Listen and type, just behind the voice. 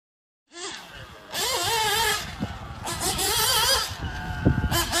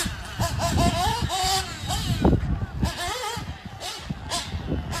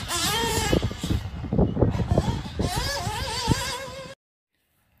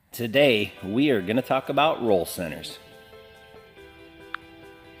Today we are going to talk about roll centers.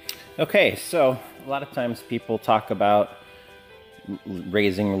 Okay, so a lot of times people talk about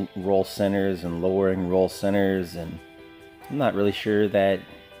raising roll centers and lowering roll centers, and I'm not really sure that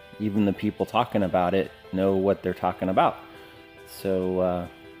even the people talking about it know what they're talking about. So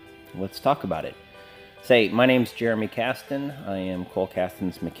let's talk about it. My name's Jeremy Caston. I am Cole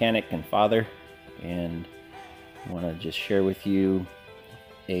Caston's mechanic and father, and I want to just share with you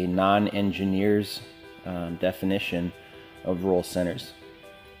a non-engineer's definition of roll centers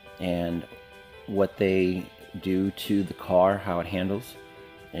and what they do to the car, how it handles,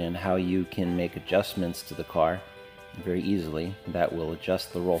 and how you can make adjustments to the car very easily that will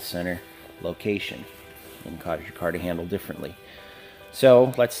adjust the roll center location and cause your car to handle differently.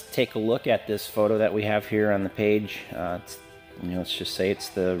 So let's take a look at this photo that we have here on the page. Let's just say it's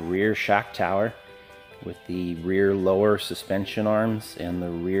the rear shock tower with the rear lower suspension arms and the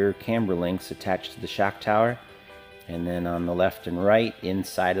rear camber links attached to the shock tower. And then on the left and right,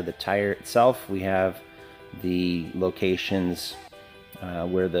 inside of the tire itself, we have the locations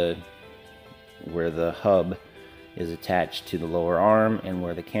where the hub is attached to the lower arm and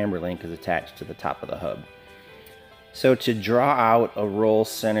where the camber link is attached to the top of the hub. So to draw out a roll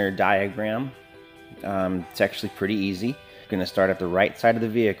center diagram, it's actually pretty easy. You're going to start at the right side of the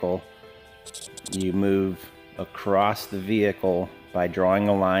vehicle. You move across the vehicle by drawing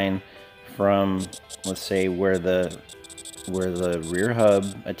a line from, let's say, where the rear hub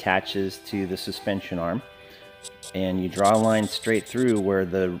attaches to the suspension arm, and you draw a line straight through where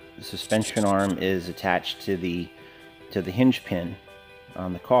the suspension arm is attached to the hinge pin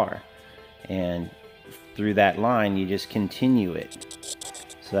on the car, and through that line you just continue it.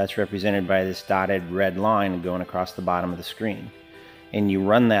 So that's represented by this dotted red line going across the bottom of the screen, and you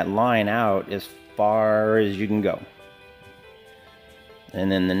run that line out as far as you can go. And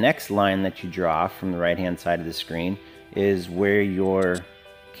then the next line that you draw from the right hand side of the screen is where your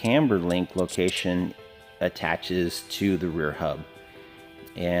camber link location attaches to the rear hub.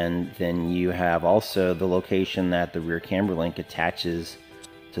 And then you have also the location that the rear camber link attaches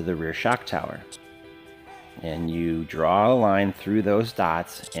to the rear shock tower. And you draw a line through those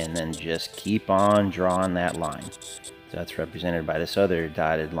dots and then just keep on drawing that line. So that's represented by this other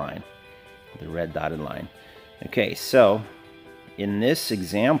dotted line, the red dotted line. Okay, so in this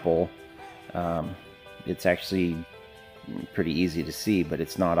example, it's actually pretty easy to see, but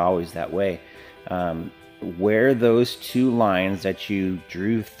it's not always that way. Where those two lines that you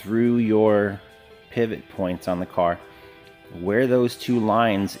drew through your pivot points on the car, where those two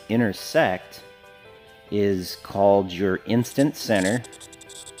lines intersect is called your instant center.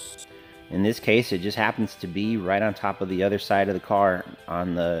 In this case, it just happens to be right on top of the other side of the car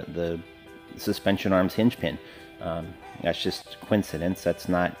on the suspension arm's hinge pin. That's just coincidence. That's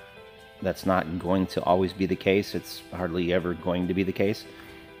not going to always be the case. It's hardly ever going to be the case,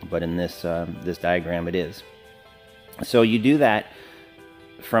 but in this this diagram it is. So you do that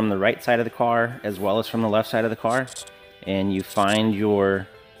from the right side of the car as well as from the left side of the car, and you find your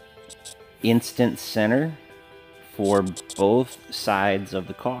instant center for both sides of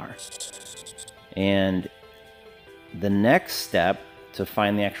the car. And the next step to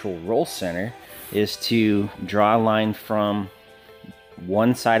find the actual roll center is to draw a line from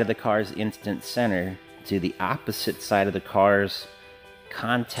one side of the car's instant center to the opposite side of the car's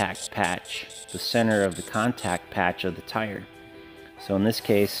contact patch, the center of the contact patch of the tire. So in this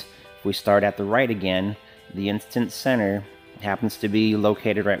case, if we start at the right again, the instant center happens to be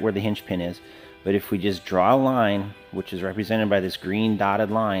located right where the hinge pin is. But if we just draw a line, which is represented by this green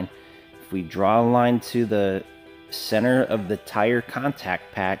dotted line, if we draw a line to the center of the tire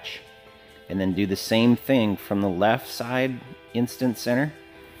contact patch and then do the same thing from the left side instant center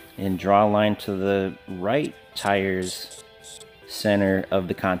and draw a line to the right tire's center of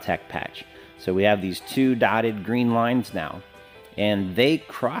the contact patch. So we have these two dotted green lines now, and they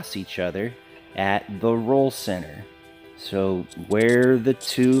cross each other at the roll center. So where the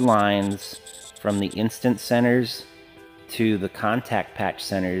two lines from the instant centers to the contact patch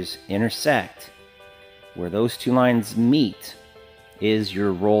centers intersect, where those two lines meet, is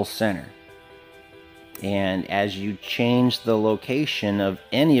your roll center. And as you change the location of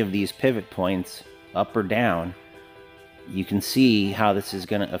any of these pivot points up or down, you can see how this is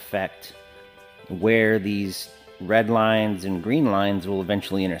going to affect where these red lines and green lines will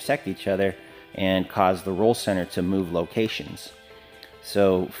eventually intersect each other and cause the roll center to move locations.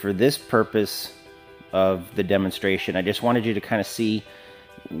 So for this purpose of the demonstration, I just wanted you to kind of see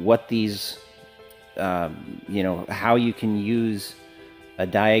what these how you can use a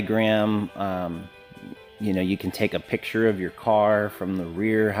diagram you know, you can take a picture of your car from the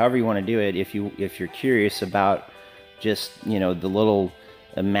rear, however you want to do it. If you're curious about just, you know, the little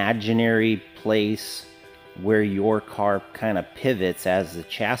imaginary place where your car kind of pivots as the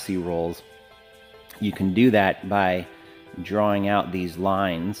chassis rolls, you can do that by drawing out these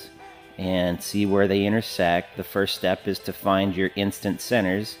lines and see where they intersect. The first step is to find your instant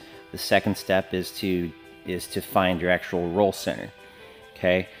centers. The second step is to find your actual roll center.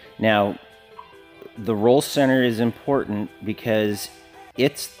 Okay, now the roll center is important because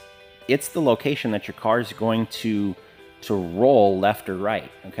it's the location that your car is going to roll left or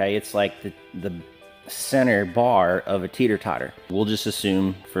right. Okay, it's like the center bar of a teeter-totter. We'll just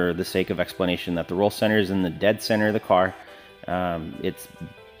assume, for the sake of explanation, that the roll center is in the dead center of the car.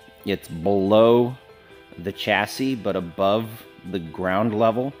 It's below the chassis but above the ground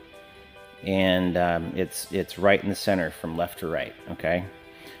level, and it's right in the center from left to right. Okay,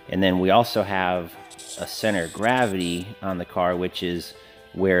 and then we also have a center of gravity on the car, which is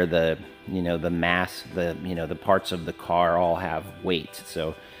where the mass, the parts of the car all have weight.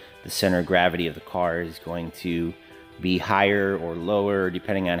 So the center of gravity of the car is going to be higher or lower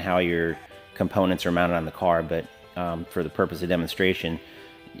depending on how your components are mounted on the car. But for the purpose of demonstration,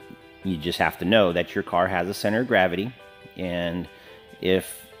 you just have to know that your car has a center of gravity, and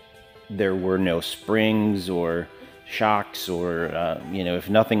if there were no springs or shocks, or if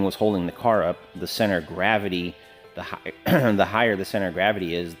nothing was holding the car up, the center of gravity, the higher the center of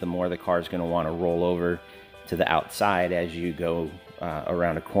gravity is, the more the car is going to want to roll over to the outside as you go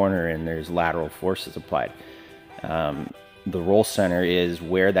around a corner and there's lateral forces applied. The roll center is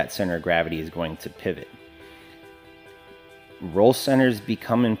where that center of gravity is going to pivot. Roll centers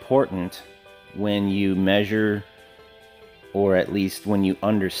become important when you measure, or at least when you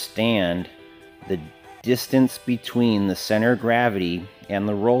understand, the distance between the center of gravity and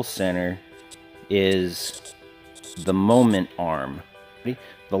the roll center is the moment arm.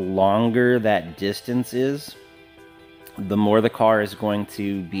 The longer that distance is, the more the car is going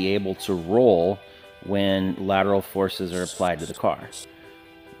to be able to roll when lateral forces are applied to the car.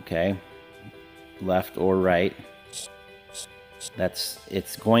 Okay, left or right.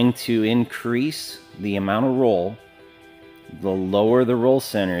 It's going to increase the amount of roll the lower the roll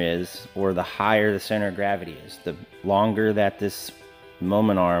center is, or the higher the center of gravity is. The longer that this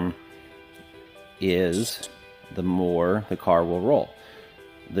moment arm is, the more the car will roll.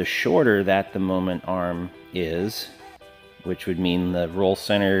 The shorter that the moment arm is, which would mean the roll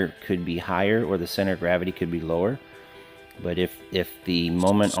center could be higher or the center of gravity could be lower. But if the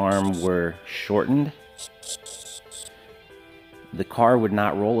moment arm were shortened, the car would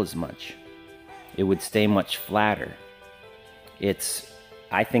not roll as much. It would stay much flatter.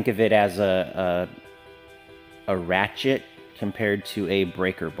 I think of it as a ratchet compared to a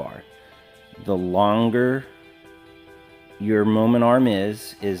breaker bar. The longer your moment arm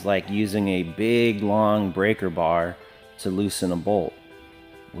is like using a big long breaker bar to loosen a bolt.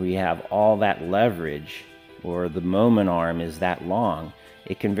 We have all that leverage, or the moment arm is that long,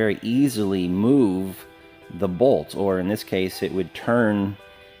 it can very easily move the bolt, or in this case it would turn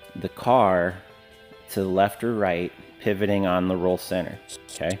the car to the left or right, pivoting on the roll center.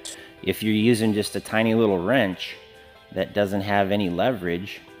 Okay, if you're using just a tiny little wrench that doesn't have any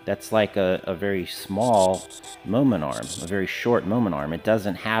leverage, that's like a very small moment arm, a very short moment arm. It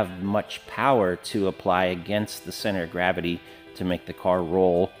doesn't have much power to apply against the center of gravity to make the car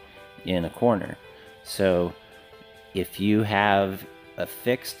roll in a corner. So if you have a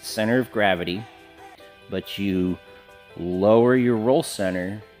fixed center of gravity, but you lower your roll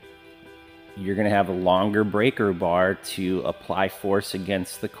center, you're going to have a longer breaker bar to apply force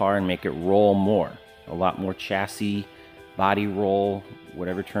against the car and make it roll more. A lot more chassis, body roll,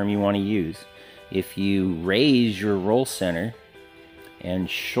 whatever term you want to use. If you raise your roll center and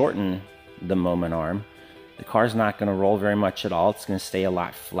shorten the moment arm, the car's not going to roll very much at all. It's going to stay a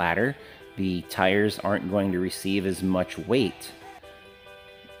lot flatter. The tires aren't going to receive as much weight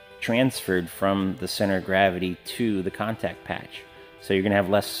transferred from the center of gravity to the contact patch. So you're going to have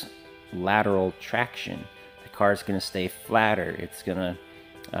less lateral traction. The car's going to stay flatter. It's going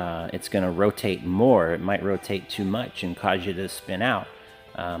to rotate more. It might rotate too much and cause you to spin out.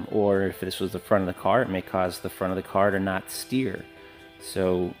 Or if this was the front of the car, it may cause the front of the car to not steer.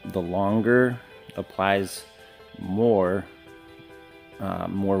 So the longer applies more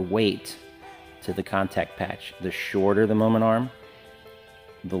weight to the contact patch. The shorter the moment arm,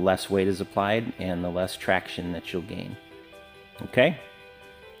 the less weight is applied and the less traction that you'll gain. Okay?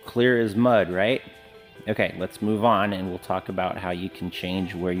 Clear as mud, right? Okay, let's move on and we'll talk about how you can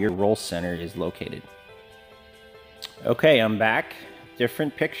change where your roll center is located. Okay, I'm back.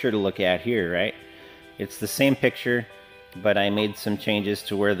 Different picture to look at here, right? It's the same picture, but I made some changes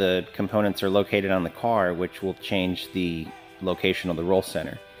to where the components are located on the car, which will change the location of the roll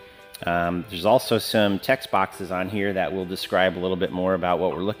center. There's also some text boxes on here that will describe a little bit more about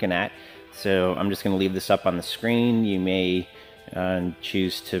what we're looking at. So I'm just going to leave this up on the screen. You may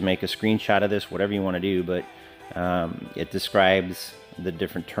choose to make a screenshot of this, whatever you want to do, but it describes the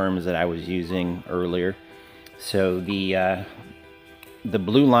different terms that I was using earlier. So the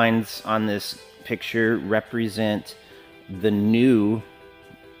blue lines on this picture represent the new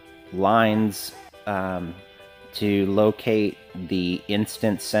lines to locate the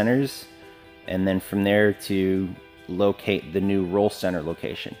instant centers, and then from there to locate the new roll center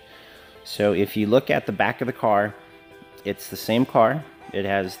location. So if you look at the back of the car, it's the same car. It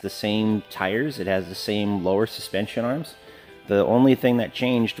has the same tires. It has the same lower suspension arms. The only thing that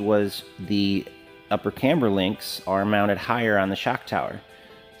changed was the upper camber links are mounted higher on the shock tower.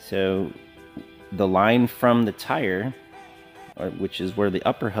 So the line from the tire, which is where the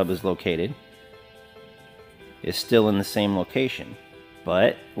upper hub is located, is still in the same location,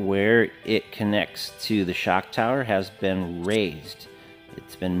 but where it connects to the shock tower has been raised.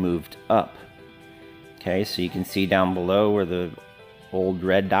 It's been moved up. Okay, so you can see down below where the old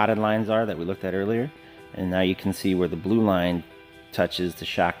red dotted lines are that we looked at earlier, and now you can see where the blue line touches the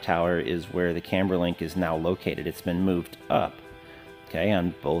shock tower is where the camber link is now located. It's been moved up, okay,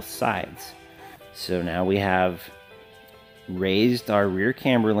 on both sides. So now we have raised our rear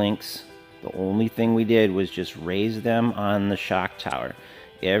camber links. The only thing we did was just raise them on the shock tower.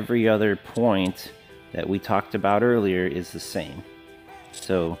 Every other point that we talked about earlier is the same.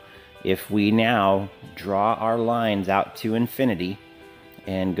 So if we now draw our lines out to infinity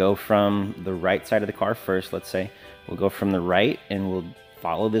and go from the right side of the car first, let's say, we'll go from the right and we'll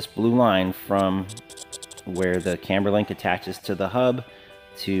follow this blue line from where the camber link attaches to the hub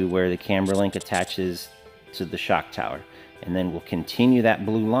to where the camber link attaches to the shock tower. And then we'll continue that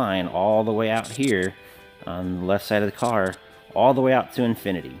blue line all the way out here on the left side of the car, all the way out to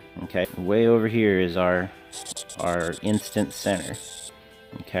infinity. Okay, way over here is our instant center.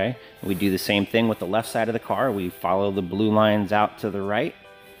 Okay, we do the same thing with the left side of the car. We follow the blue lines out to the right,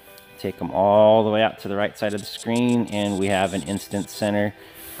 take them all the way out to the right side of the screen, and we have an instant center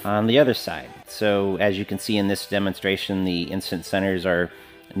on the other side. So as you can see in this demonstration, the instant centers are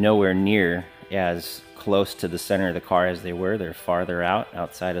nowhere near as close to the center of the car as they were. They're farther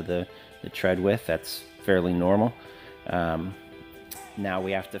outside of the tread width. That's fairly normal. Now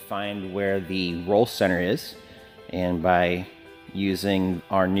we have to find where the roll center is, and by using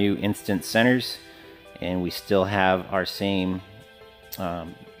our new instant centers, and we still have our same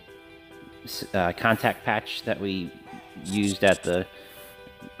contact patch that we used at the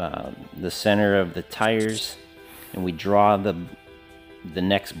center of the tires, and we draw the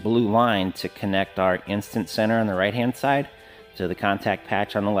next blue line to connect our instant center on the right hand side to the contact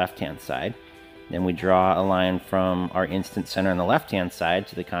patch on the left hand side. Then we draw a line from our instant center on the left hand side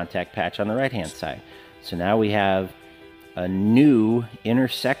to the contact patch on the right hand side. So now we have a new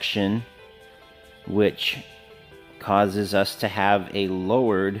intersection, which causes us to have a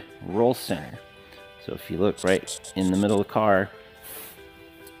lowered roll center. So if you look right in the middle of the car,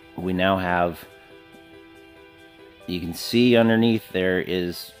 we now have, you can see underneath there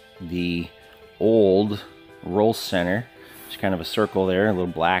is the old roll center. There's kind of a circle there, a little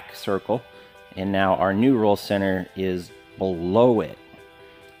black circle. And now our new roll center is below it.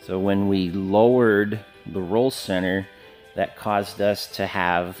 So when we lowered the roll center, that caused us to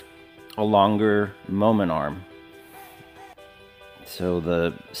have a longer moment arm. So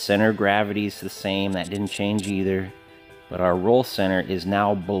the center of gravity is the same, that didn't change either. But our roll center is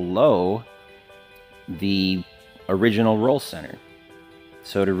now below the original roll center.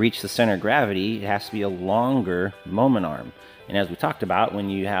 So to reach the center of gravity, it has to be a longer moment arm. And as we talked about, when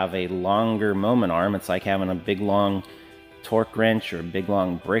you have a longer moment arm, it's like having a big long torque wrench or a big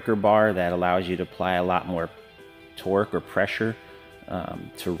long breaker bar that allows you to apply a lot more torque or pressure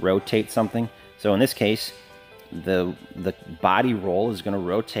to rotate something. So in this case, the body roll is going to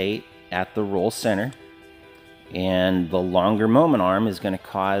rotate at the roll center, and the longer moment arm is going to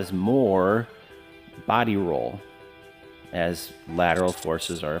cause more body roll as lateral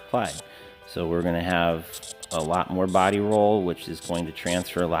forces are applied. So we're going to have a lot more body roll, which is going to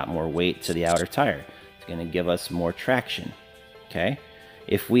transfer a lot more weight to the outer tire. It's going to give us more traction. Okay,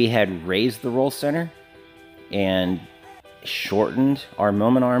 if we had raised the roll center and shortened our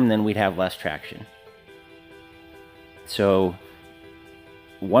moment arm, then we'd have less traction. So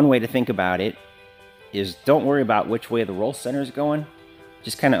one way to think about it is, don't worry about which way the roll center is going.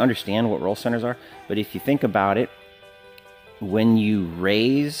 Just kind of understand what roll centers are. But if you think about it, when you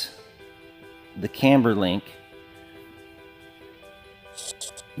raise the camber link,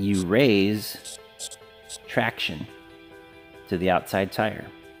 you raise traction to the outside tire.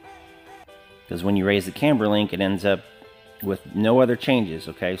 Because when you raise the camber link, it ends up with no other changes,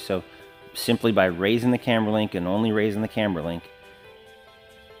 okay? So simply by raising the camber link and only raising the camber link,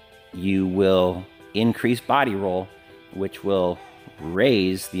 you will increase body roll, which will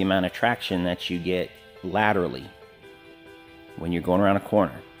raise the amount of traction that you get laterally when you're going around a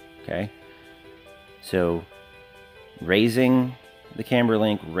corner, okay? So raising the camber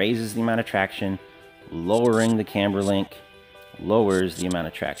link raises the amount of traction, lowering the camber link lowers the amount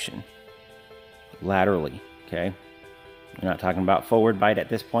of traction laterally, okay? We're not talking about forward bite at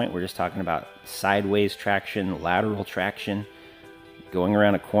this point. We're just talking about sideways traction, lateral traction, going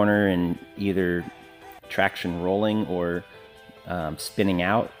around a corner and either traction rolling or spinning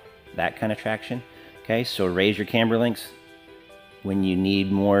out, that kind of traction. Okay, so raise your camber links when you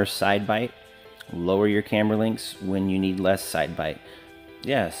need more side bite, lower your camber links when you need less side bite.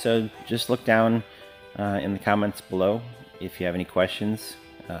 Yeah, so just look down in the comments below if you have any questions.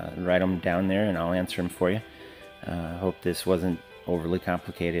 Write them down there and I'll answer them for you. Hope this wasn't overly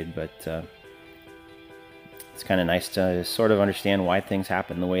complicated, but it's kind of nice to sort of understand why things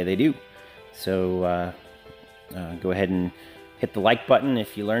happen the way they do. So go ahead and hit the like button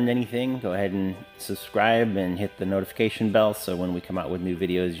if you learned anything. Go ahead and subscribe and hit the notification bell so when we come out with new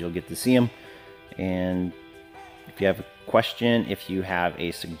videos you'll get to see them. And if you have a question, if you have a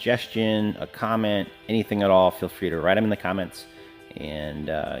suggestion, a comment, anything at all, feel free to write them in the comments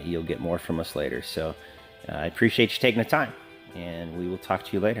and you'll get more from us later. So I appreciate you taking the time and we will talk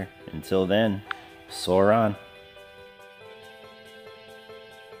to you later. Until then, soar on.